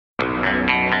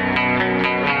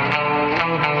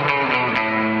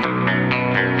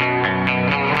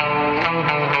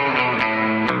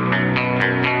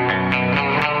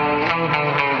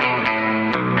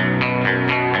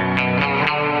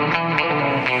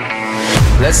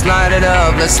Let's light it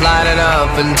up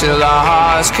until our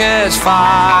hearts catch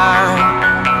fire.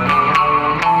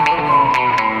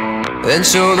 Then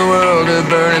show the world a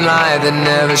burning light that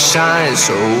never shines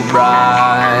so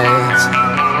bright.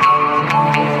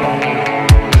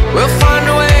 We'll find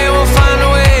a way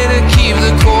to keep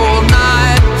the cold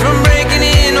night from breaking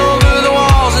in over the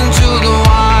walls into the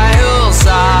wild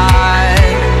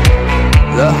side.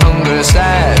 The hunger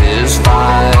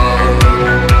satisfied.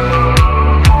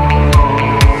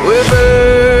 We're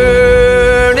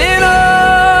burning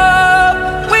up.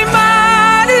 We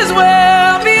might as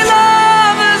well be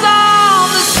lovers on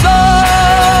the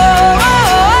soul.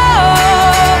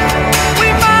 We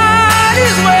might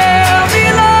as well be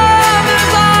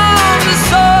lovers on the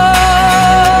soul.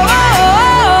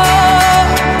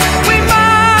 We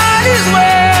might as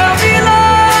well be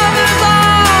lovers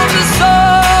on the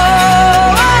soul.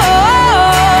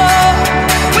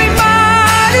 We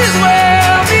might as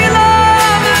well be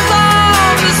lovers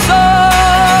on the soul.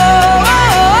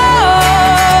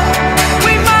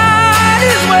 We might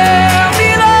as well be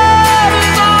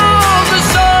lovers on the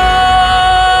soul.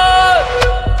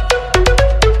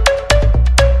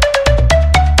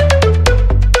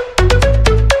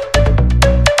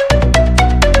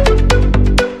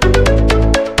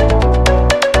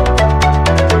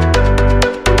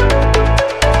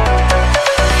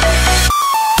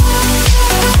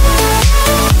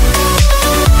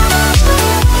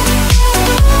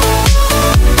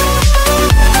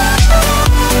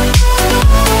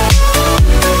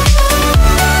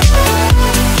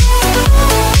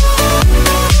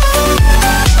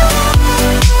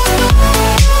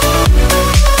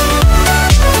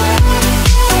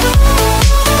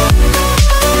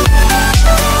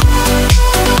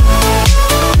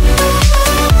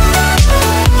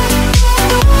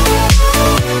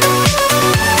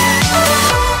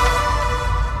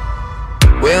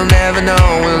 We'll never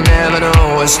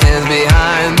know what stands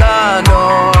behind the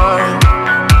door.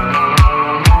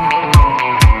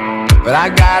 But I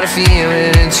got a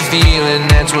feeling, it's a feeling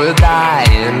that's worth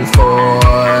dying for.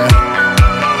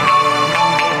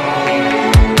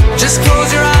 Just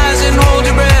close your eyes and hold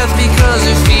your breath because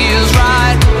it feels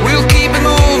right. We'll keep it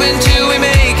moving till we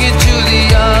make it to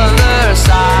the other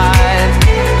side.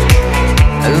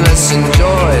 And let's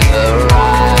enjoy the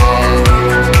ride.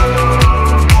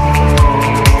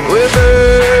 We're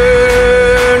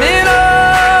burning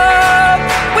up.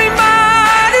 We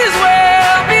might as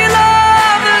well be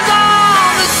lovers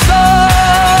on the soul.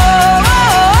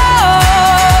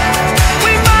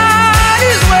 We might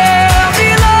as well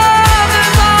be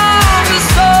lovers on the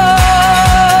soul.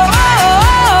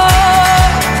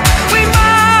 We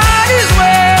might as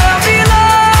well be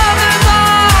lovers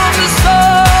on the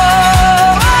soul.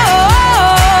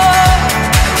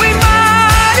 We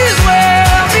might as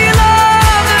well be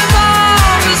lovers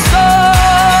on the soul.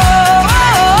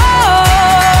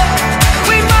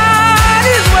 We might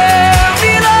as well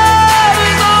be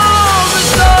lovers on the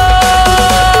soul.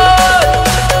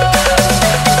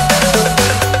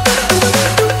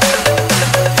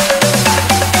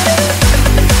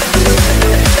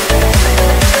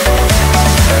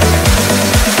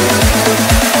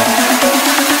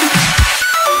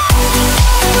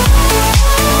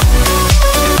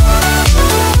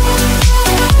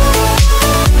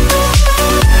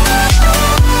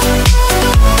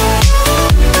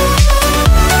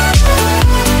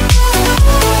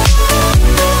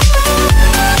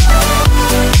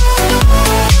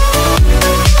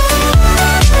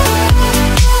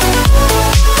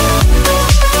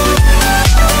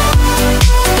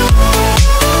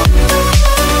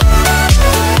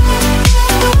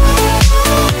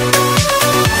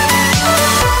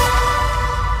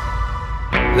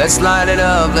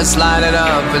 Let's light it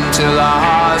up until our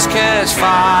hearts catch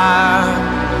fire.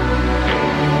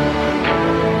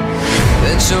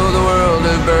 Then show the world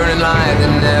a burning light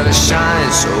that never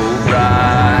shines so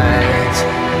bright.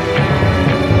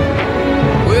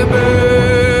 We're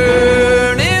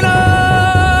burning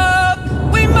up.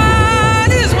 We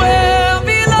might as well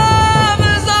be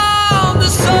lovers on the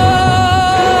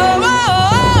soul.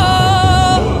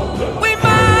 We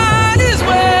might as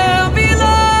well be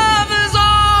lovers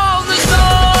on the soul.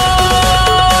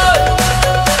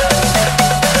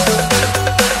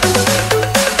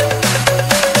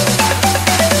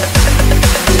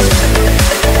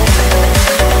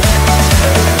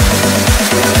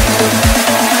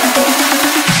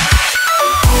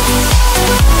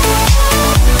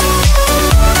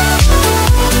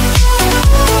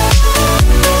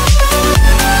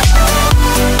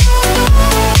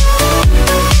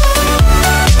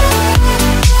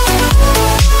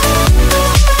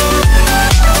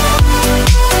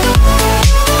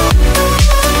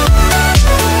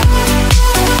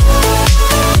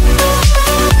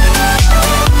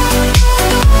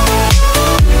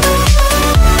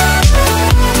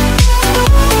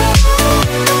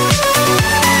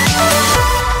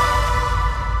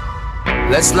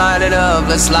 let's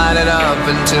light it up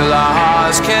until our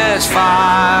hearts catch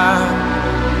fire.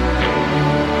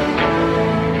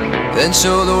 Then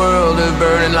show the world a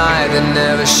burning light that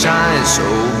never shines so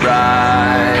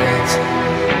bright.